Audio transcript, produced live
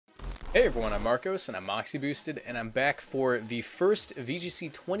Hey everyone, I'm Marcos and I'm Moxie Boosted and I'm back for the first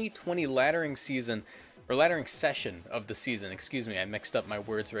VGC 2020 laddering season, or laddering session of the season. Excuse me, I mixed up my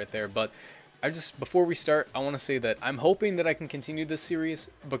words right there, but before we start, I want to say that I'm hoping that I can continue this series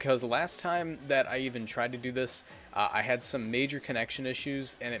because last time that I even tried to do this, I had some major connection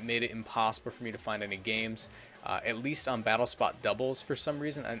issues and it made it impossible for me to find any games. At least on battle spot doubles for some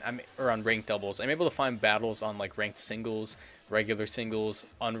reason, or on ranked doubles. I'm able to find battles on like ranked singles, regular singles,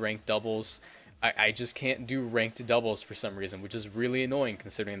 unranked doubles. I just can't do ranked doubles for some reason, which is really annoying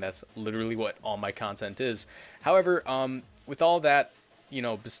considering that's literally what all my content is. However, with all that,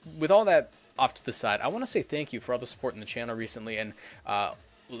 with all that off to the side, I want to say thank you for all the support in the channel recently, and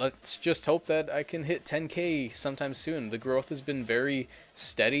let's just hope that I can hit 10K sometime soon. The growth has been very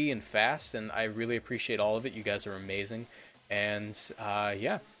steady and fast, and I really appreciate all of it. You guys are amazing. And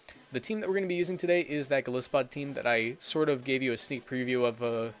yeah, the team that we're going to be using today is that GOLISOPOD team that I sort of gave you a sneak preview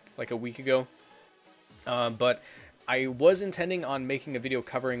of like a week ago. But I was intending on making a video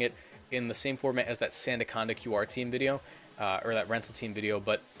covering it in the same format as that Sandaconda QR team video, or that rental team video,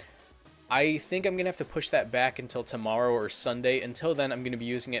 but I think I'm going to have to push that back until tomorrow or Sunday. Until then, I'm going to be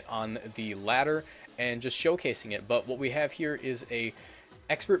using it on the ladder and just showcasing it. But what we have here is a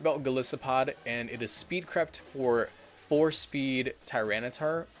expert belt GOLISOPOD, and it is speed crept for 4-speed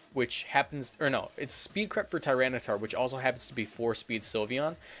Tyranitar, which happens, or no, it's speed crept for Tyranitar, which also happens to be 4-speed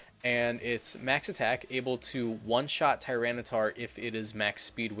Sylveon. And it's max attack, able to one-shot Tyranitar if it is max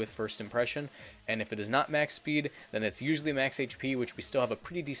speed with first impression, and if it is not max speed, then it's usually max HP, which we still have a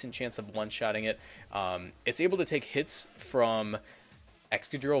pretty decent chance of one-shotting it. It's able to take hits from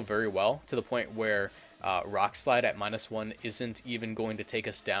Excadrill very well, to the point where Rock Slide at -1 isn't even going to take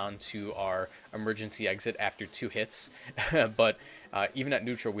us down to our emergency exit after 2 hits, but even at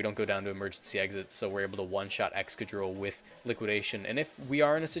neutral, we don't go down to emergency exit, so we're able to one-shot Excadrill with Liquidation. And if we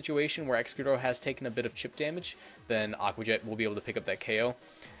are in a situation where Excadrill has taken a bit of chip damage, then Aqua Jet will be able to pick up that KO.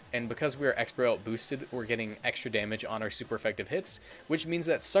 And because we are expert out boosted, we're getting extra damage on our super effective hits, which means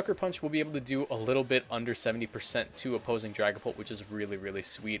that Sucker Punch will be able to do a little bit under 70% to opposing Dragapult, which is really, really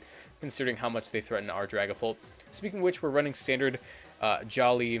sweet, considering how much they threaten our Dragapult. Speaking of which, we're running standard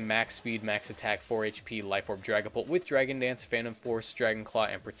Jolly, max speed, max attack, 4 HP, Life Orb Dragapult with Dragon Dance, Phantom Force, Dragon Claw,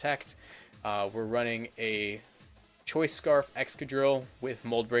 and Protect. We're running a Choice Scarf Excadrill with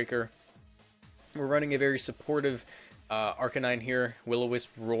Mold Breaker. We're running a very supportive Arcanine here,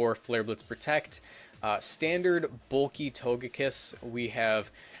 Will-O-Wisp, Roar, Flare Blitz, Protect. Standard bulky Togekiss, we have,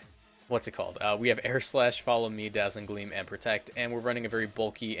 what's it called? We have Air Slash, Follow Me, Dazzling Gleam, and Protect. And we're running a very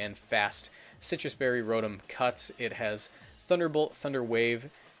bulky and fast Citrus Berry Rotom Cut. It has Thunderbolt, Thunder Wave,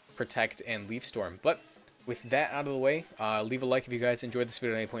 Protect, and Leaf Storm. But with that out of the way, leave a like if you guys enjoyed this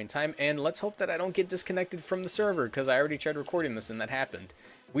video at any point in time, and let's hope that I don't get disconnected from the server, because I already tried recording this and that happened.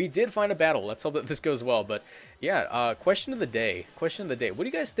 We did find a battle. Let's hope that this goes well. But yeah, question of the day. Question of the day. What do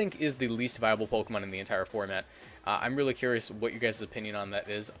you guys think is the least viable Pokemon in the entire format? I'm really curious what your guys' opinion on that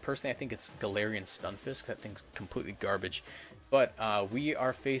is. Personally, I think it's Galarian Stunfisk. That thing's completely garbage. But we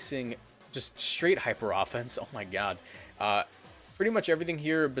are facing just straight hyper offense. Oh my god. Pretty much everything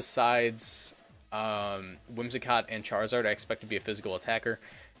here besides Whimsicott and Charizard I expect to be a physical attacker.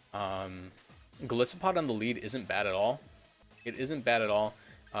 GOLISOPOD on the lead isn't bad at all. It isn't bad at all.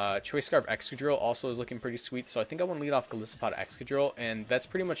 Choice Scarf Excadrill also is looking pretty sweet, so I think I want to lead off GOLISOPOD Excadrill, and that's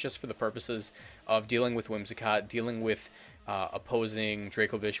pretty much just for the purposes of dealing with Whimsicott, dealing with opposing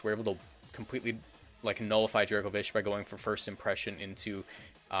Dracovish. We're able to completely like nullify Dracovish by going for first impression into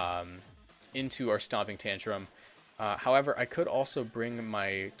our Stomping Tantrum. However, I could also bring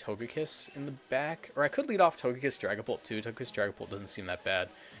my Togekiss in the back, or I could lead off Togekiss Dragapult too. Togekiss Dragapult doesn't seem that bad.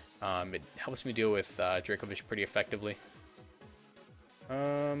 It helps me deal with Dracovish pretty effectively.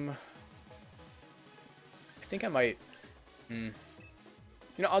 I think I might,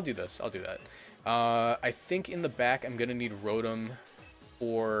 I'll do this. I'll do that. I think in the back I'm gonna need Rotom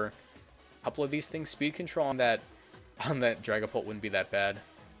for a couple of these things. Speed control on that Dragapult wouldn't be that bad.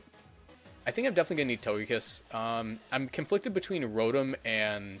 I think I'm definitely gonna need Togekiss. I'm conflicted between Rotom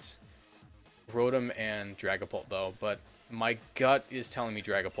and Dragapult though, but my gut is telling me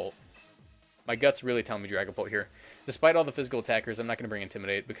Dragapult. My gut's really telling me Dragapult here. Despite all the physical attackers, I'm not going to bring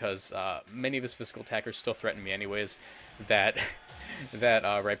Intimidate because many of his physical attackers still threaten me anyways. That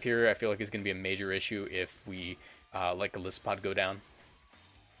Rhyperior I feel like is going to be a major issue if we let GOLISOPOD go down.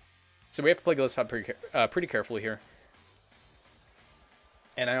 So we have to play GOLISOPOD pretty carefully here.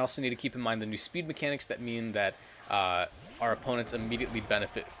 And I also need to keep in mind the new speed mechanics that mean that our opponents immediately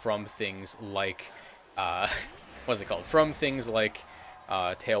benefit from things like, what's it called? From things like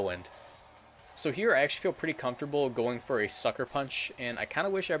Tailwind. So here I actually feel pretty comfortable going for a Sucker Punch, and I kind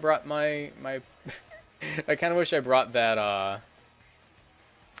of wish I brought my I kind of wish I brought that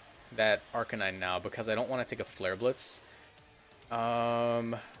that Arcanine now, because I don't want to take a Flare Blitz.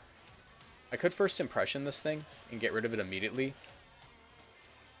 I could First Impression this thing and get rid of it immediately.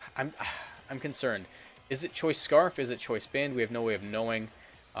 I'm concerned. Is it Choice Scarf? Is it Choice Band? We have no way of knowing.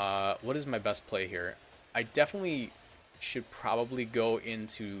 What is my best play here? I definitely should probably go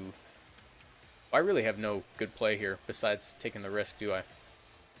into... I really have no good play here besides taking the risk, do I?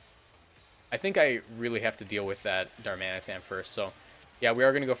 I think I really have to deal with that Darmanitan first. So, yeah, we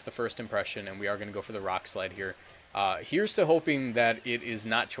are going to go for the First Impression, and we are going to go for the Rock Slide here. Here's to hoping that it is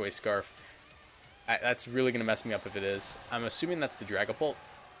not Choice Scarf. That's really going to mess me up if it is. I'm assuming that's the Dragapult.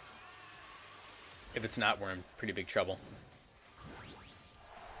 If it's not, we're in pretty big trouble.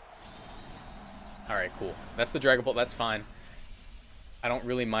 Alright, cool. That's the Dragapult. That's fine. I don't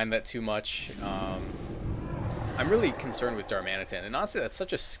really mind that too much. I'm really concerned with Darmanitan. And honestly, that's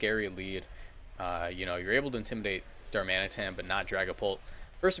such a scary lead. You know, you're able to intimidate Darmanitan, but not Dragapult.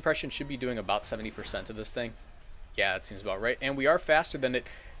 First Impression should be doing about 70% of this thing. Yeah, that seems about right. And we are faster than it.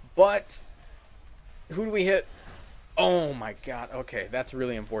 But who do we hit? Oh my god. Okay, that's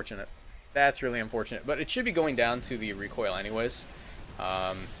really unfortunate. That's really unfortunate. But it should be going down to the recoil anyways.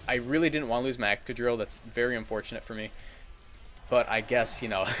 I really didn't want to lose my Excadrill. That's very unfortunate for me. But I guess, you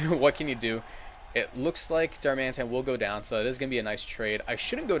know, what can you do? It looks like Darmanitan will go down, so it is going to be a nice trade. I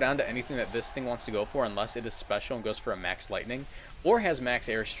shouldn't go down to anything that this thing wants to go for unless it is special and goes for a Max Lightning or has Max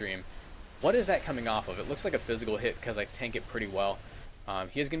Airstream. What is that coming off of? It looks like a physical hit because I tank it pretty well.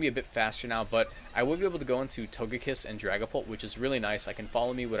 He is going to be a bit faster now, but I will be able to go into Togekiss and Dragapult, which is really nice. I can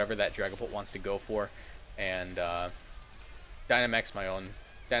follow me whatever that Dragapult wants to go for, and Dynamax my own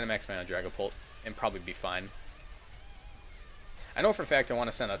Dragapult, and probably be fine. I know for a fact I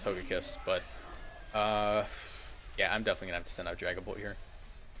want to send out Togekiss, but yeah, I'm definitely going to have to send out Dragapult here.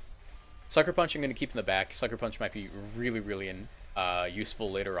 Sucker Punch I'm going to keep in the back. Sucker Punch might be really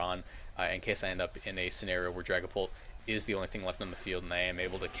useful later on in case I end up in a scenario where Dragapult is the only thing left on the field and I am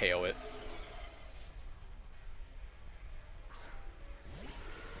able to KO it.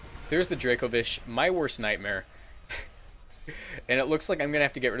 So there's the Dracovish, my worst nightmare. And it looks like I'm going to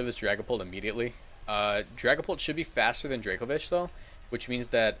have to get rid of this Dragapult immediately. Dragapult should be faster than Dracovish though, which means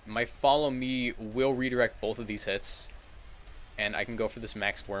that my Follow Me will redirect both of these hits. And I can go for this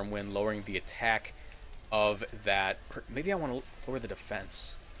Max Wormwind, lowering the attack of that. Maybe I want to lower the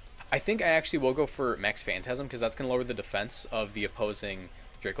defense. I think I actually will go for Max Phantasm because that's going to lower the defense of the opposing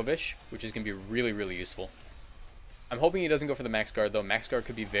Dracovish, which is going to be really useful. I'm hoping he doesn't go for the Max Guard though. Max Guard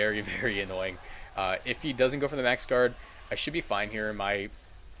could be very annoying. If he doesn't go for the Max Guard, I should be fine here. My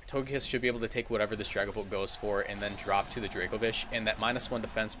Togekiss should be able to take whatever this Dragapult goes for and then drop to the Dracovish, and that -1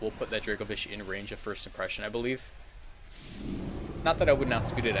 defense will put that Dracovish in range of First Impression, I believe. Not that I would not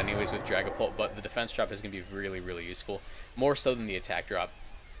speed it anyways with Dragapult, but the defense drop is going to be really useful. More so than the attack drop.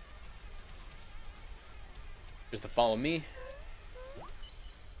 There's the Follow Me.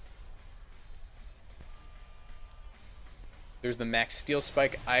 There's the Max Steel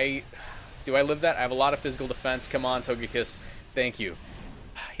Spike. Do I live that? I have a lot of physical defense. Come on, Togekiss. Thank you.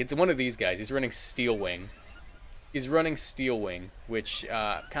 It's one of these guys. He's running Steel Wing. He's running Steel Wing, which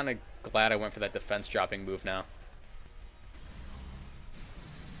I'm kind of glad I went for that defense dropping move now.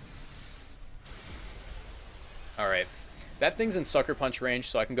 Alright. That thing's in Sucker Punch range,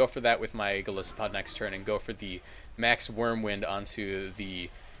 so I can go for that with my Golisopod next turn and go for the Max Wormwind onto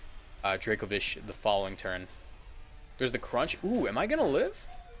the Dracovish the following turn. There's the Crunch. Ooh, am I going to live?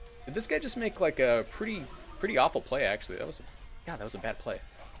 Did this guy just make like a pretty awful play, actually? That was a bad play.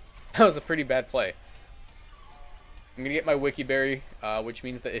 That was a pretty bad play. I'm going to get my Wiki Berry, which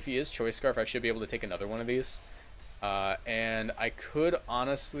means that if he is Choice Scarf, I should be able to take another one of these. And I could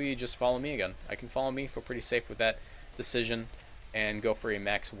honestly just Follow Me again. I can Follow Me, feel pretty safe with that decision, and go for a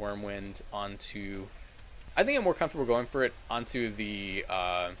Max Wormwind onto... I think I'm more comfortable going for it onto the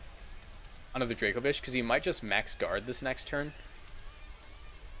Dracovish, because he might just Max Guard this next turn.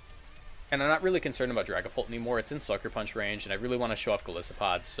 And I'm not really concerned about Dragapult anymore. It's in Sucker Punch range, and I really want to show off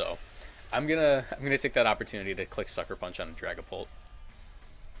Golisopod, so I'm gonna take that opportunity to click Sucker Punch on a Dragapult.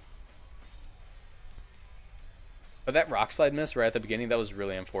 But that Rock Slide miss right at the beginning, that was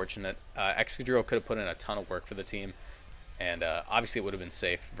really unfortunate. Excadrill could have put in a ton of work for the team, and obviously it would have been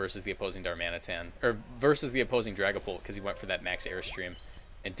safe versus the opposing Darmanitan, or versus the opposing Dragapult, because he went for that Max Airstream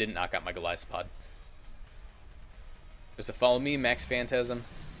and didn't knock out my Golisopod. There's a Follow Me, Max Phantasm.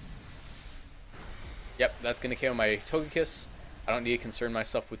 Yep, that's going to KO my Togekiss. I don't need to concern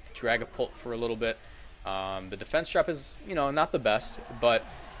myself with Dragapult for a little bit. The defense drop is, you know, not the best, but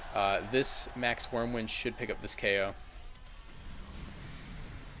This Max Wormwind should pick up this KO.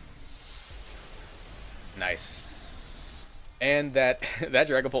 Nice. And that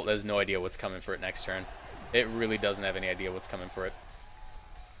Dragapult has no idea what's coming for it next turn. It really doesn't have any idea what's coming for it.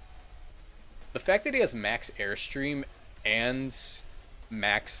 The fact that he has Max Airstream and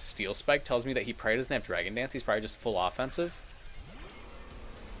Max Steel Spike tells me that he probably doesn't have Dragon Dance. He's probably just full offensive.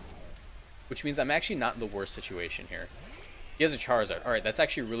 Which means I'm actually not in the worst situation here. He has a Charizard. Alright, that's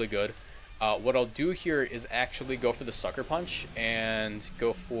actually really good. What I'll do here is actually go for the Sucker Punch and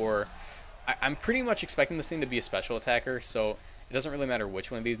go for... I'm pretty much expecting this thing to be a special attacker, so it doesn't really matter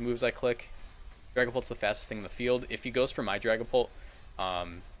which one of these moves I click. Dragapult's the fastest thing in the field. If he goes for my Dragapult,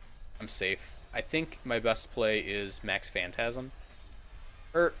 I'm safe. I think my best play is Max Phantasm.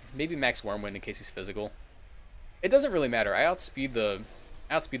 Or maybe Max Wormwind in case he's physical. It doesn't really matter. I outspeed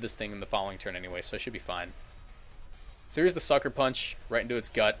this thing in the following turn anyway, so I should be fine. So here's the Sucker Punch right into its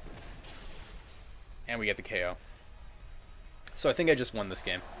gut. And we get the KO. So I think I just won this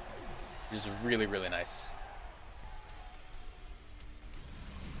game. Which is really, really nice.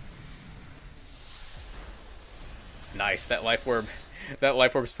 Nice. That Life Orb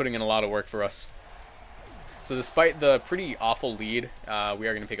is putting in a lot of work for us. So despite the pretty awful lead, we are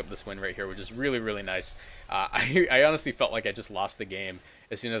going to pick up this win right here, which is really, really nice. I honestly felt like I just lost the game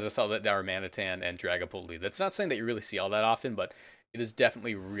as soon as I saw that Darmanitan and Dragapult lead. That's not something that you really see all that often, but it is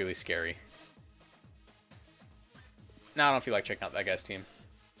definitely really scary. Now I don't feel like checking out that guy's team.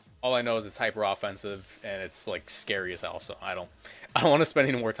 All I know is it's hyper offensive and it's like scary as hell, so I don't want to spend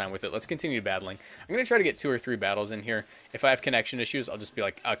any more time with it. Let's continue battling. I'm going to try to get 2 or 3 battles in here. If I have connection issues, I'll just be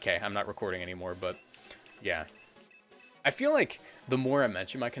like, okay, I'm not recording anymore, but yeah. I feel like the more I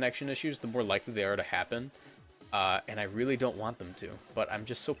mention my connection issues, the more likely they are to happen. And I really don't want them to, but I'm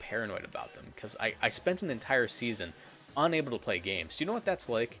just so paranoid about them because I spent an entire season unable to play games. Do you know what that's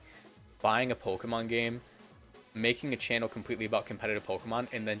like? Buying a Pokemon game, making a channel completely about competitive Pokemon,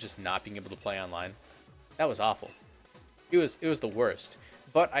 and then just not being able to play online. That was awful. It was the worst.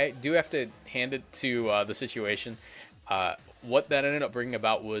 But I do have to hand it to the situation. What that ended up bringing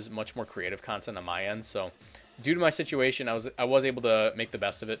about was much more creative content on my end. So due to my situation, I was able to make the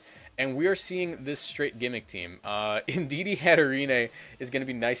best of it. And we are seeing this straight gimmick team. Indeedee Hatterene is going to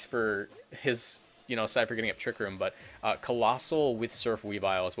be nice for his, aside for getting up Trick Room, but Colossal with Surf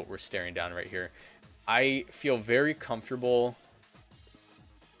Weavile is what we're staring down right here. I feel very comfortable.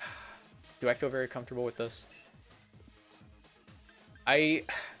 Do I feel very comfortable with this? I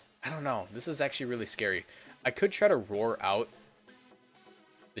don't know. This is actually really scary. I could try to roar out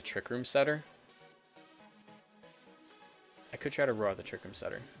the Trick Room setter.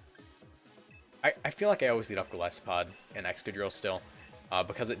 I feel like I always lead off GOLISOPOD and Excadrill still,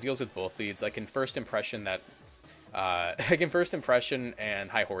 because it deals with both leads. Like in First Impression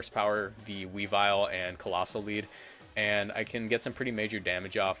and High Horsepower, the Weavile and Colossal lead, and I can get some pretty major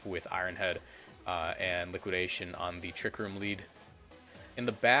damage off with Iron Head and Liquidation on the Trick Room lead. In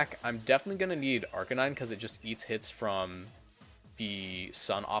the back, I'm definitely going to need Arcanine because it just eats hits from the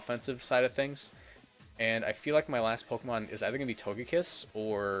Sun offensive side of things. And I feel like my last Pokemon is either going to be Togekiss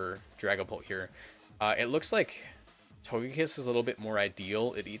or Dragapult here. It looks like Togekiss is a little bit more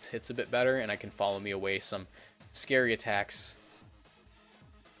ideal. It eats hits a bit better, and I can follow me away some scary attacks.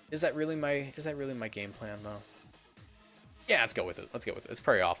 Is that really my game plan, though? Yeah, let's go with it. It's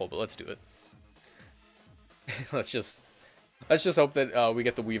pretty awful, but let's do it. Let's just hope that we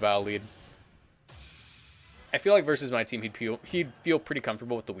get the Weavile lead. I feel like versus my team, he'd feel pretty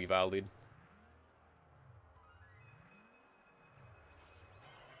comfortable with the Weavile lead.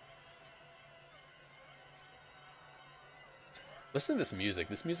 Listen to this music.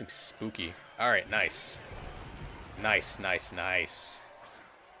 This music's spooky. All right, nice. Nice.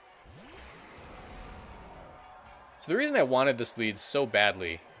 So the reason I wanted this lead so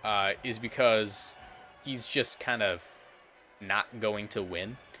badly is because he's just kind of not going to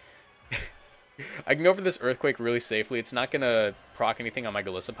win. I can go for this Earthquake really safely. It's not going to proc anything on my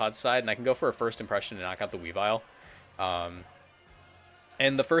GOLISOPOD side, and I can go for a First Impression to knock out the Weavile.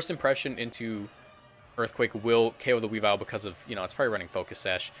 And the First Impression into Earthquake will KO the Weavile because of, it's probably running Focus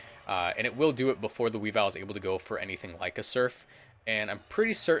Sash. And it will do it before the Weavile is able to go for anything like a Surf. And I'm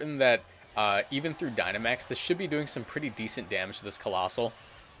pretty certain that even through Dynamax, this should be doing some pretty decent damage to this Colossal.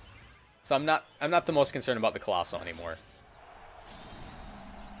 So I'm not the most concerned about the Colossal anymore.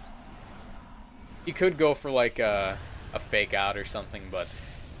 He could go for like a Fake Out or something, but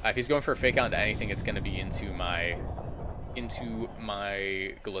if he's going for a Fake Out into anything, it's going to be into my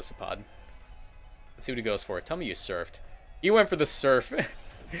GOLISOPOD. Let's see what he goes for. Tell me you surfed. You went for the Surf.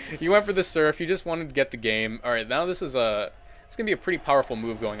 You went for the Surf. You just wanted to get the game. All right, now this is a It's going to be a pretty powerful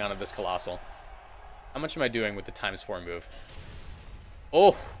move going on at this Colossal. How much am I doing with the ×4 move?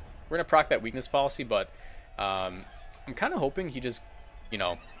 Oh, we're going to proc that weakness policy, but I'm kind of hoping he just, you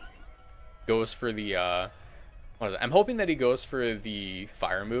know, goes for the, what is it? I'm hoping that he goes for the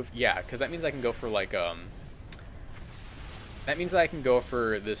fire move. Yeah, because that means I can go for, like, that means that I can go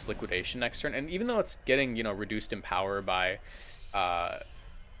for this liquidation next turn. And even though it's getting, you know, reduced in power by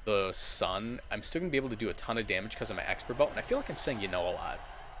the sun, I'm still going to be able to do a ton of damage because of my expert belt. And I feel like I'm saying you know a lot.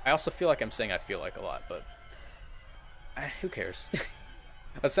 I also feel like I'm saying I feel like a lot, but who cares?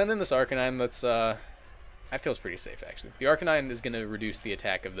 Let's send in this Arcanine. Let's, that feels pretty safe, actually. The Arcanine is going to reduce the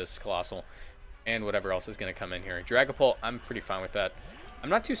attack of this Colossal and whatever else is going to come in here. Dragapult, I'm pretty fine with that. I'm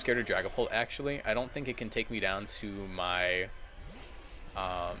not too scared of Dragapult, actually. I don't think it can take me down to my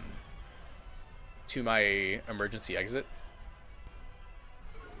emergency exit.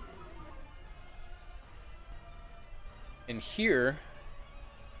 In here,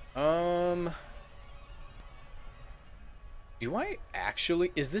 do I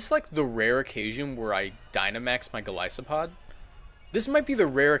actually... Is this like the rare occasion where I Dynamax my Golisopod? This might be the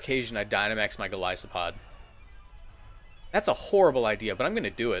rare occasion I Dynamax my Golisopod. That's a horrible idea, but I'm going to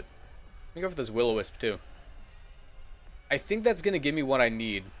do it. Let me go for this Will-O-Wisp too. I think that's going to give me what I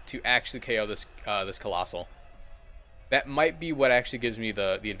need to actually KO this this Colossal. That might be what actually gives me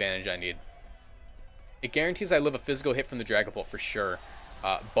the advantage I need. It guarantees I live a physical hit from the Dragapult for sure.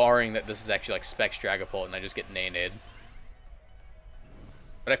 Barring that this is actually like Specs Dragapult and I just get Nay-Nayed.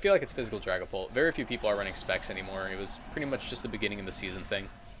 But I feel like it's physical Dragapult. Very few people are running Specs anymore. It was pretty much just the beginning of the season thing.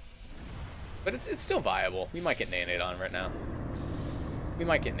 But it's still viable. We might get Nay-Nayed on right now. We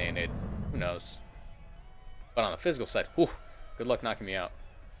might get Nay-Nayed. Who knows? But on the physical side, whew, good luck knocking me out.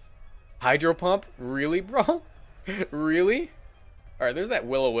 Hydro Pump? Really, bro? Really? Alright, there's that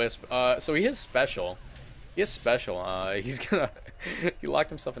Will-O-Wisp. So he is special. He is special. He's gonna... he locked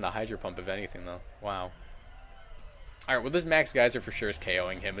himself into Hydro Pump, if anything, though. Wow. Alright, well, this Max Geyser for sure is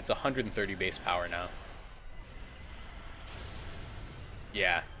KOing him. It's 130 base power now.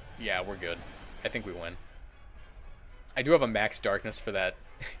 Yeah. Yeah, we're good. I think we win. I do have a Max Darkness for that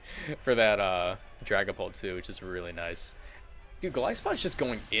for that Dragapult too, which is really nice. Dude, Golisopod's just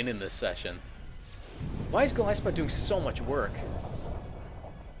going in this session. Why is Golisopod doing so much work?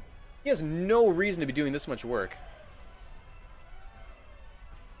 He has no reason to be doing this much work.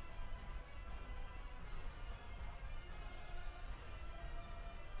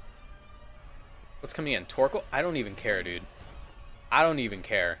 What's coming in? Torkoal? I don't even care, dude. I don't even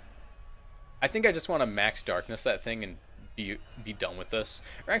care. I think I just want to Max Darkness that thing and be done with this.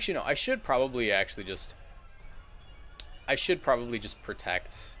 Or actually, no, I should probably actually just... I should probably just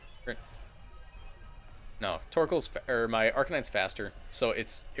protect... No, Torkoal's... Or my Arcanine's faster, so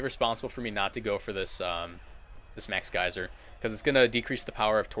it's irresponsible for me not to go for this, this Max Geyser, because it's going to decrease the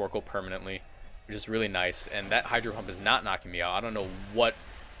power of Torkoal permanently, which is really nice, and that Hydro Pump is not knocking me out. I don't know what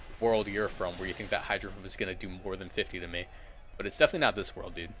world you're from where you think that Hydro Pump is going to do more than 50 to me, but it's definitely not this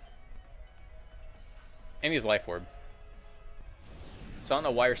world, dude. And he's Life Orb. So I don't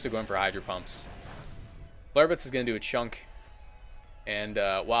know why you're still going for Hydro Pumps. Flarbits is going to do a chunk. And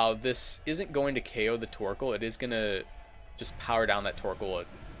while this isn't going to KO the Torkoal, it is going to just power down that Torkoal a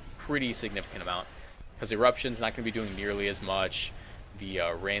pretty significant amount. Because Eruption's not going to be doing nearly as much. The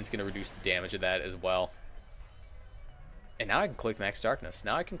Rain's going to reduce the damage of that as well. And now I can click Max Darkness.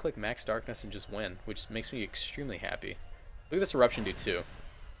 Now I can click Max Darkness and just win, which makes me extremely happy. Look at this Eruption do too.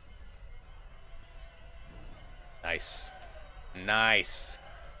 Nice. Nice.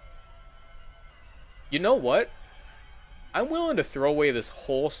 You know what? I'm willing to throw away this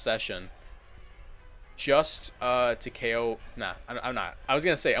whole session just to KO. Nah, I'm not. I was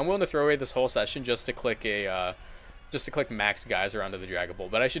gonna say I'm willing to throw away this whole session just to click a Max Geyser onto the Dragapult,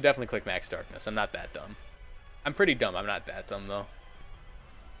 but I should definitely click Max Darkness. I'm not that dumb. I'm pretty dumb. I'm not that dumb though.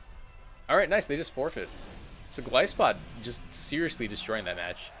 All right, nice. They just forfeit. So Golisopod just seriously destroying that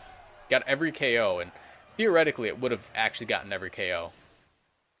match. Got every KO, and theoretically it would have actually gotten every KO.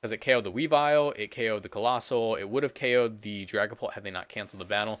 Because it KO'd the Weavile, it KO'd the Colossal, it would have KO'd the Dragapult had they not canceled the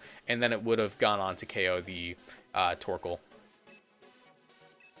battle, and then it would have gone on to KO the Torkoal.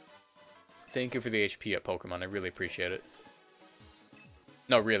 Thank you for the HP at Pokemon, I really appreciate it.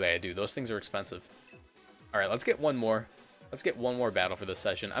 No, really, I do. Those things are expensive. Alright, let's get one more. Let's get one more battle for this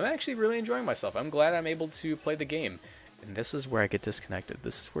session. I'm actually really enjoying myself. I'm glad I'm able to play the game. And this is where I get disconnected.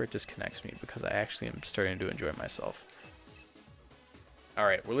 This is where it disconnects me, because I actually am starting to enjoy myself.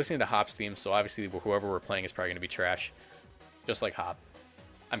 Alright, we're listening to Hop's theme, so obviously whoever we're playing is probably going to be trash. Just like Hop.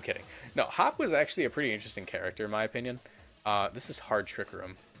 I'm kidding. No, Hop was actually a pretty interesting character, in my opinion. This is Hard Trick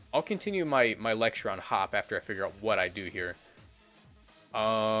Room. I'll continue my lecture on Hop after I figure out what I do here.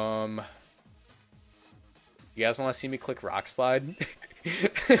 You guys want to see me click Rock Slide?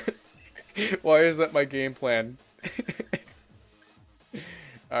 Why is that my game plan?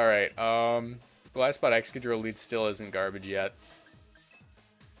 Alright, GOLISOPOD Excadrill lead still isn't garbage yet.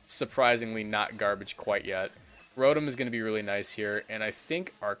 Surprisingly not garbage quite yet. Rotom is going to be really nice here, and I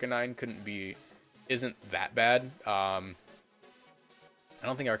think Arcanine isn't that bad. I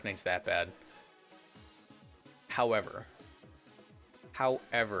don't think Arcanine's that bad. However, I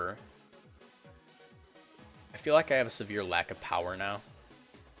feel like I have a severe lack of power now.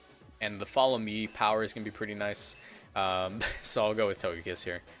 And the Follow Me power is going to be pretty nice. So I'll go with Togekiss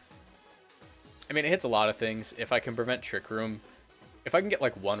here. I mean, it hits a lot of things. If I can prevent Trick Room, if I can get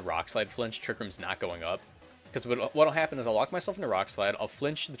like one Rock Slide flinch, Trick Room's not going up. Because what'll happen is I'll lock myself into Rock Slide, I'll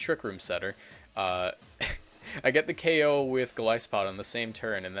flinch the Trick Room setter. I get the KO with GOLISOPOD on the same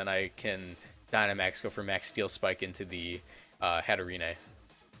turn, and then I can Dynamax, go for Max Steel Spike into the Hatterene.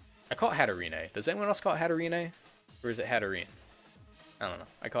 I call it Hatterene. Does anyone else call it Hatterene? Or is it Hatterene? I don't know.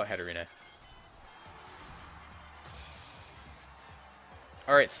 I call it Hatterene.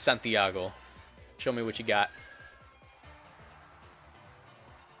 Alright, Santiago. Show me what you got.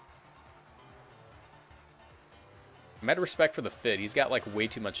 Mad respect for the fit. He's got like way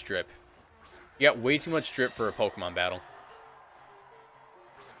too much drip. He got way too much drip for a Pokemon battle.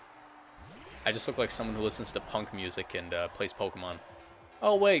 I just look like someone who listens to punk music and plays Pokemon.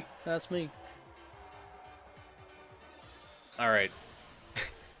 Oh wait, that's me. Alright.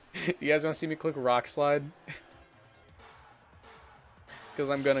 Do you guys want to see me click Rock Slide? Because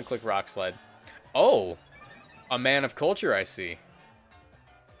I'm going to click Rock Slide. Oh! A Man of Culture, I see.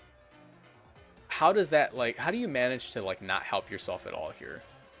 How does that, like, how do you manage to, like, not help yourself at all here?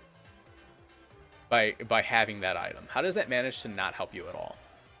 By having that item. How does that manage to not help you at all?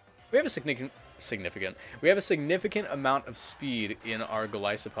 We have a significant amount of speed in our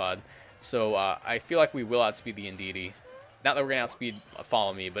GOLISOPOD, so I feel like we will outspeed the Indeedee. Not that we're going to outspeed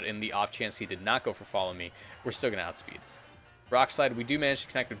Follow Me, but in the off chance he did not go for Follow Me, we're still going to outspeed. Rock Slide, we do manage to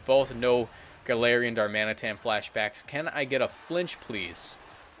connect with both. No Galarian Darmanitan flashbacks. Can I get a flinch, please?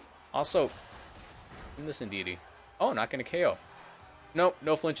 Also, in this Indeedee. Oh, not going to KO. Nope,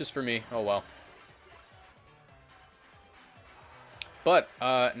 no flinches for me. Oh, well. But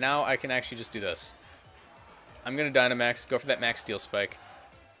now I can actually just do this. I'm going to Dynamax, go for that Max Steel Spike.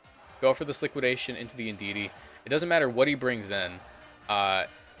 Go for this Liquidation into the Indeedee. It doesn't matter what he brings in. I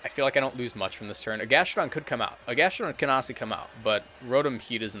feel like I don't lose much from this turn. A Gastrodon could come out. A Gastrodon can honestly come out, but Rotom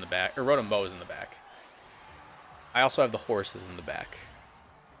Heat is in the back, or Rotom Mow is in the back. I also have the Horses in the back.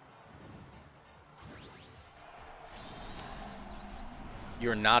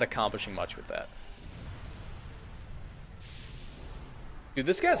 You're not accomplishing much with that. Dude,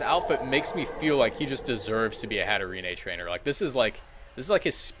 this guy's outfit makes me feel like he just deserves to be a Hatterene trainer. Like this is like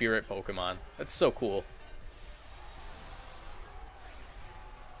his spirit Pokemon. That's so cool.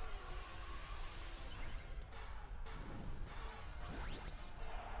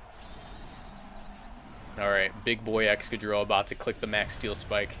 Alright, big boy Excadrill about to click the Max Steel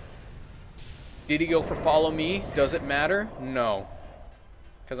Spike. Did he go for Follow Me? Does it matter? No.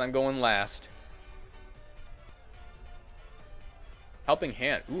 Because I'm going last. Helping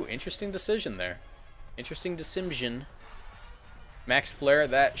Hand. Ooh, interesting decision there. Interesting decision. Max Flare,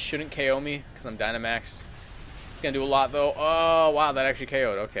 that shouldn't KO me because I'm Dynamaxed. It's going to do a lot though. Oh, wow, that actually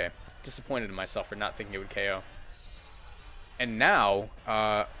KO'd. Okay. Disappointed in myself for not thinking it would KO. And now,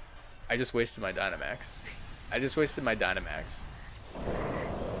 I just wasted my Dynamax. I just wasted my Dynamax.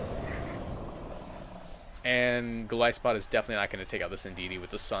 And GOLISOPOD is definitely not going to take out this Indeedee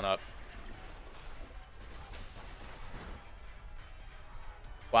with the sun up.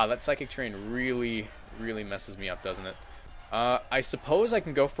 Wow, that Psychic Terrain really, really messes me up, doesn't it? I suppose I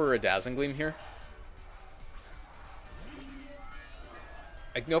can go for a Dazzling Gleam here.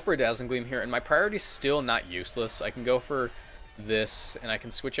 I can go for a Dazzling Gleam here, and my priority's still not useless. I can go for this, and I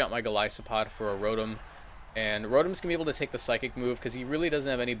can switch out my GOLISOPOD for a Rotom. And Rotom's going to be able to take the Psychic move, because he really doesn't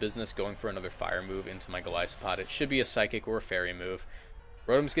have any business going for another Fire move into my GOLISOPOD. It should be a Psychic or a Fairy move.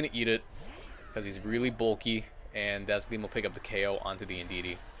 Rotom's going to eat it, because he's really bulky, and Dazzling Gleam will pick up the KO onto the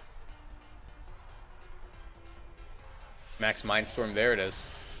Indeedee. Max Mindstorm, there it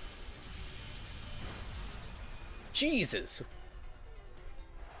is. Jesus!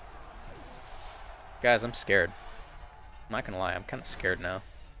 Guys, I'm scared. I'm not gonna lie, I'm kind of scared now.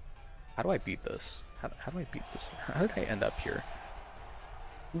 How do I beat this? How do I beat this? How did I end up here?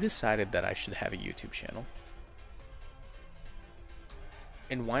 Who decided that I should have a YouTube channel?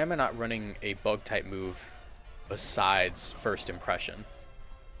 And why am I not running a Bug-type move besides First Impression?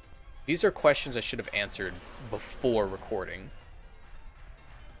 These are questions I should have answered before recording.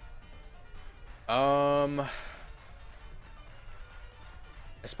 I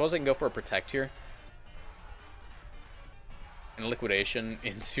suppose I can go for a protect here. And liquidation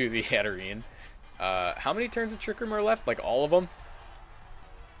into the Hatterene. How many turns of Trick Room are left? Like all of them?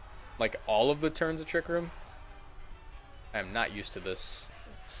 Like all of the turns of Trick Room? I am not used to this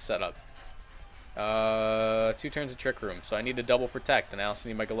setup. 2 turns of Trick Room, so I need to double protect, and I also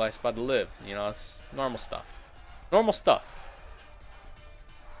need my GOLISOPOD to live. You know, it's normal stuff. Normal stuff.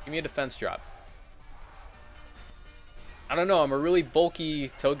 Give me a defense drop. I don't know, I'm a really bulky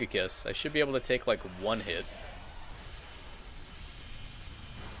Togekiss. I should be able to take like 1 hit.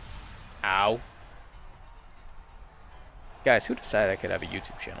 Ow. Guys, who decided I could have a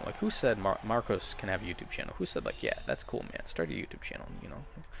YouTube channel? Like, who said Marcos can have a YouTube channel? Who said, like, yeah, that's cool, man. Start a YouTube channel, you know?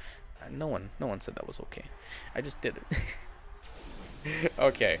 No one said that was okay. I just did it.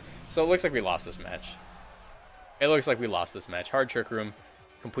 Okay, so it looks like we lost this match. It looks like we lost this match. Hard Trick Room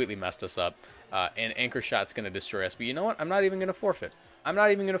completely messed us up. And Anchor Shot's going to destroy us. But you know what? I'm not even going to forfeit. I'm not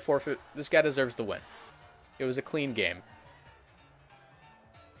even going to forfeit. This guy deserves the win. It was a clean game.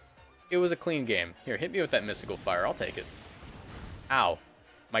 It was a clean game. Here, hit me with that Mystical Fire. I'll take it. Ow.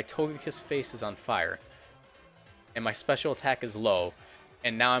 My Togekiss face is on fire. And my special attack is low.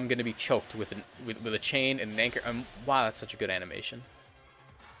 And now I'm going to be choked with a chain and an anchor. Wow, that's such a good animation.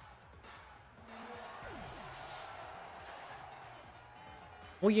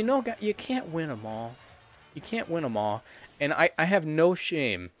 Well, you know, you can't win them all. You can't win them all. And I have no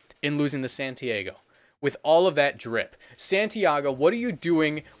shame in losing to Santiago. With all of that drip. Santiago, what are you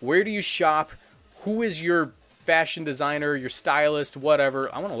doing? Where do you shop? Who is your fashion designer, your stylist,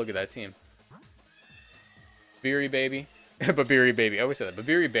 whatever? I want to look at that team. Beery Baby. Babiri Baby. I always say that.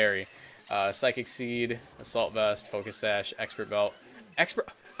 Babiri Berry. Psychic Seed. Assault Vest. Focus Sash. Expert Belt.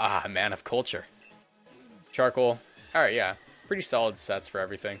 Man of Culture. Charcoal. Alright, yeah. Pretty solid sets for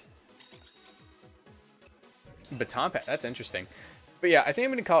everything. Baton Pass. That's interesting. But yeah, I think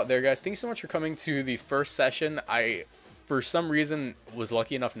I'm going to call it there, guys. Thanks so much for coming to the first session. I, for some reason, was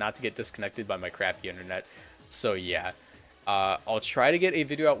lucky enough not to get disconnected by my crappy internet. So yeah. I'll try to get a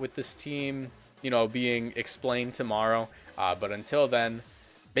video out with this team, you know, being explained tomorrow. But until then,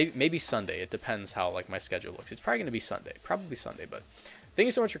 maybe Sunday. It depends how like my schedule looks. It's probably going to be Sunday. Probably Sunday, but thank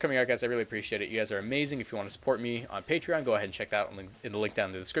you so much for coming out, guys. I really appreciate it. You guys are amazing. If you want to support me on Patreon, go ahead and check that out in the link down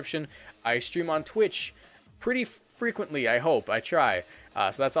in the description. I stream on Twitch pretty frequently, I hope. I try.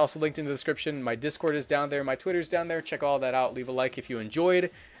 So that's also linked in the description. My Discord is down there. My Twitter's down there. Check all that out. Leave a like if you enjoyed.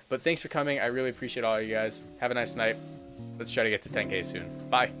 But thanks for coming. I really appreciate all of you guys. Have a nice night. Let's try to get to 10K soon.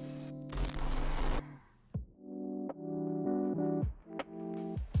 Bye.